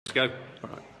Let's go.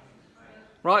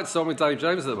 Right, so I'm with Dave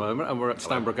James at the moment, and we're at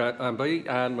Stanbrook Abbey,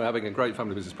 and we're having a great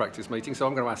family business practice meeting. So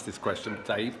I'm going to ask this question,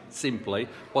 Dave, simply: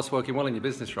 what's working well in your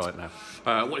business right now?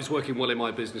 What is working well in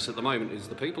my business at the moment is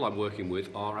the people I'm working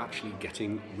with are actually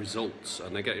getting results,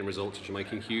 and they're getting results which are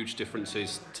making huge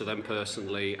differences to them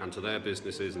personally and to their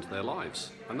businesses and to their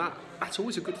lives, and that's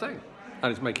always a good thing. And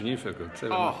it's making you feel good too.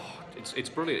 Oh, it's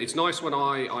brilliant. It's nice when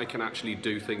I can actually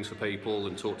do things for people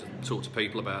and talk to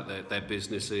people about their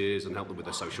businesses and help them with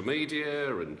their social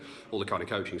media and all the kind of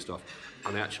coaching stuff.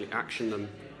 And they actually action them,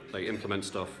 they implement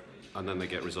stuff, and then they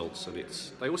get results. And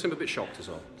they all seem a bit shocked as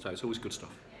well. So it's always good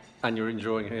stuff. And you're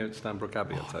enjoying here at Stanbrook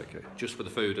Abbey, I take it? Just for the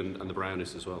food and the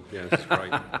brownies as well. Yeah, this is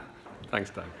great.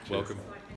 Thanks, Dave. Welcome.